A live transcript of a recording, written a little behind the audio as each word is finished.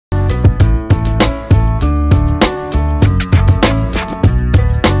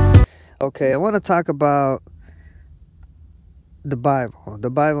Okay, I want to talk about the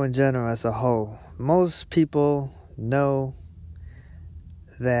Bible in general as a whole. Most people know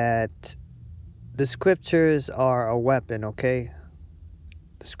that the scriptures are a weapon, okay?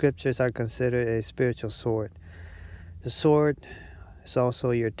 The scriptures are considered a spiritual sword. The sword is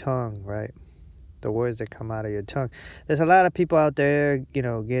also your tongue, right? The words that come out of your tongue. There's a lot of people out there,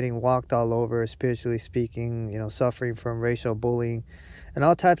 getting walked all over, spiritually speaking, suffering from racial bullying and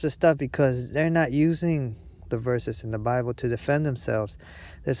all types of stuff because they're not using the verses in the Bible to defend themselves.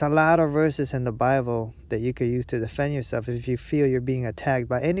 There's a lot of verses in the Bible that you could use to defend yourself if you feel you're being attacked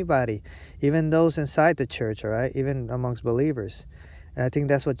by anybody, even those inside the church, all right? Even amongst believers. And I think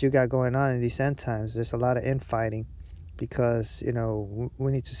that's what you got going on in these end times. There's a lot of infighting because,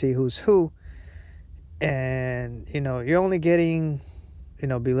 we need to see who's who. And, you're only getting,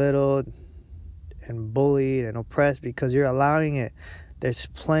 belittled and bullied and oppressed because you're allowing it. There's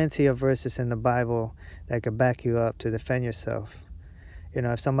plenty of verses in the Bible that could back you up to defend yourself.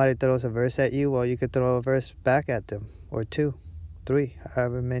 If somebody throws a verse at you, well, you could throw a verse back at them, or two, three,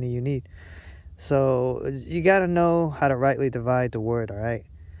 however many you need. So you got to know how to rightly divide the word, all right?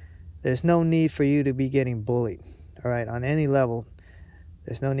 There's no need for you to be getting bullied, all right, on any level.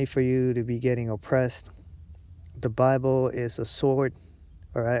 There's no need for you to be getting oppressed. The Bible is a sword,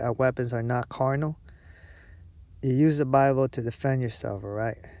 all right? Our weapons are not carnal. You use the Bible to defend yourself, all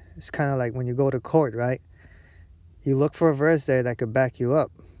right? It's kind of like when you go to court, right? You look for a verse there that could back you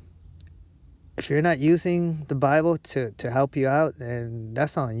up. If you're not using the Bible to help you out, then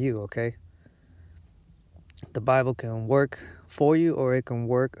that's on you, okay? The Bible can work for you or it can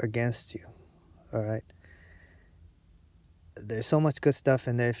work against you, all right? There's so much good stuff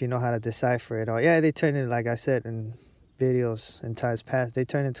in there if you know how to decipher it all. Yeah, they turn it, like I said in videos in times past, they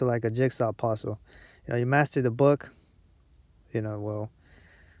turn into like a jigsaw puzzle. You master the book, well,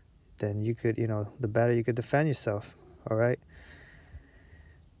 then you could, the better you could defend yourself, all right?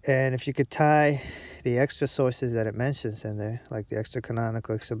 And if you could tie the extra sources that it mentions in there, like the extra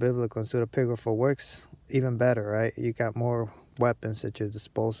canonical, extra biblical, and pseudepigraphal works, even better, right? You got more weapons at your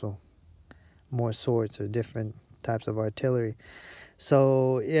disposal, more swords or different types of artillery.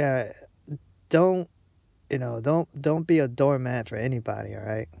 So yeah, don't be a doormat for anybody, all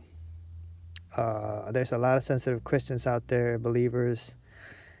right? There's a lot of sensitive Christians out there, believers,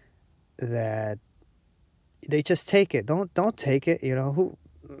 that they just take it. Don't take it.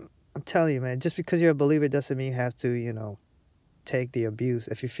 I'm telling you, man. Just because you're a believer doesn't mean you have to, take the abuse.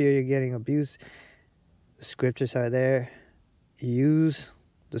 If you feel you're getting abused, the scriptures are there. Use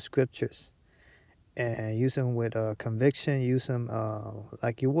the scriptures and use them with conviction. Use them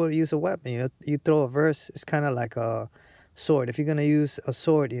like you would use a weapon. You throw a verse. It's kind of like a sword. If you're gonna use a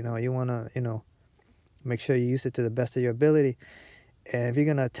sword, you wanna make sure you use it to the best of your ability. And if you're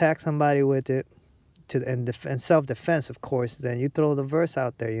going to attack somebody with it, and self-defense, of course, then you throw the verse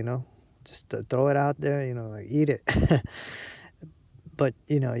out there, Just throw it out there, like eat it. But,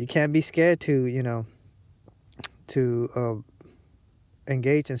 you can't be scared to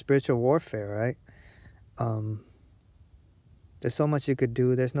engage in spiritual warfare, right? There's so much you could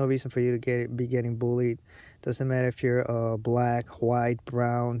do. There's no reason for you to be getting bullied. Doesn't matter if you're black, white,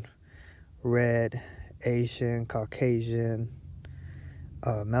 brown, red, Asian, Caucasian,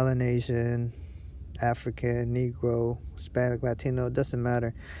 Melanesian, African, Negro, Hispanic, Latino, it doesn't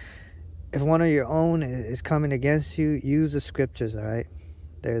matter. If one of your own is coming against you, use the scriptures, all right?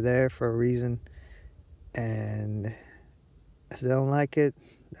 They're there for a reason. And if they don't like it,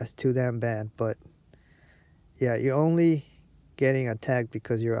 that's too damn bad. But yeah, you're only getting attacked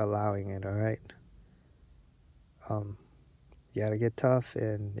because you're allowing it, all right? You gotta get tough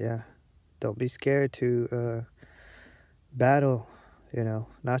and yeah, don't be scared to battle.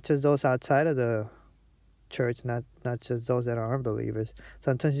 Not just those outside of the church, not just those that are unbelievers.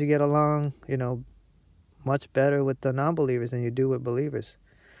 Sometimes you get along, much better with the non-believers than you do with believers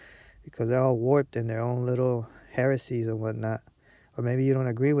because they're all warped in their own little heresies and whatnot. Or maybe you don't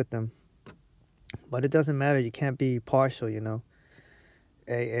agree with them. But it doesn't matter. You can't be partial,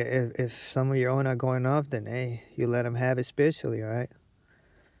 Hey, if some of your own are going off, then, hey, you let them have it spiritually, all right?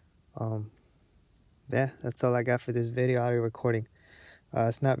 Yeah, that's all I got for this video audio recording.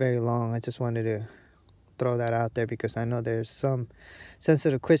 It's not very long. I just wanted to throw that out there because I know there's some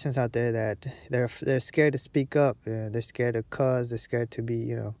sensitive Christians out there that they're scared to speak up. They're scared to cuss. They're scared to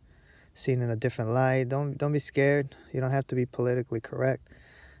be, seen in a different light. Don't be scared. You don't have to be politically correct.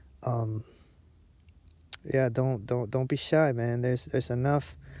 Yeah, don't be shy, man. There's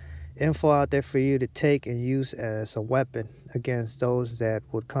enough info out there for you to take and use as a weapon against those that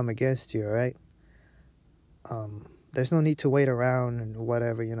would come against you, all right? there's no need to wait around and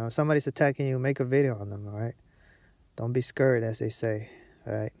whatever, you know. If somebody's attacking you, make a video on them, all right? Don't be scared, as they say,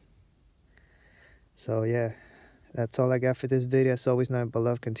 all right? So, yeah, that's all I got for this video. As always, nothing but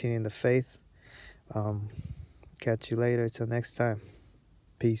love, continuing the faith. Catch you later. Till next time.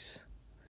 Peace.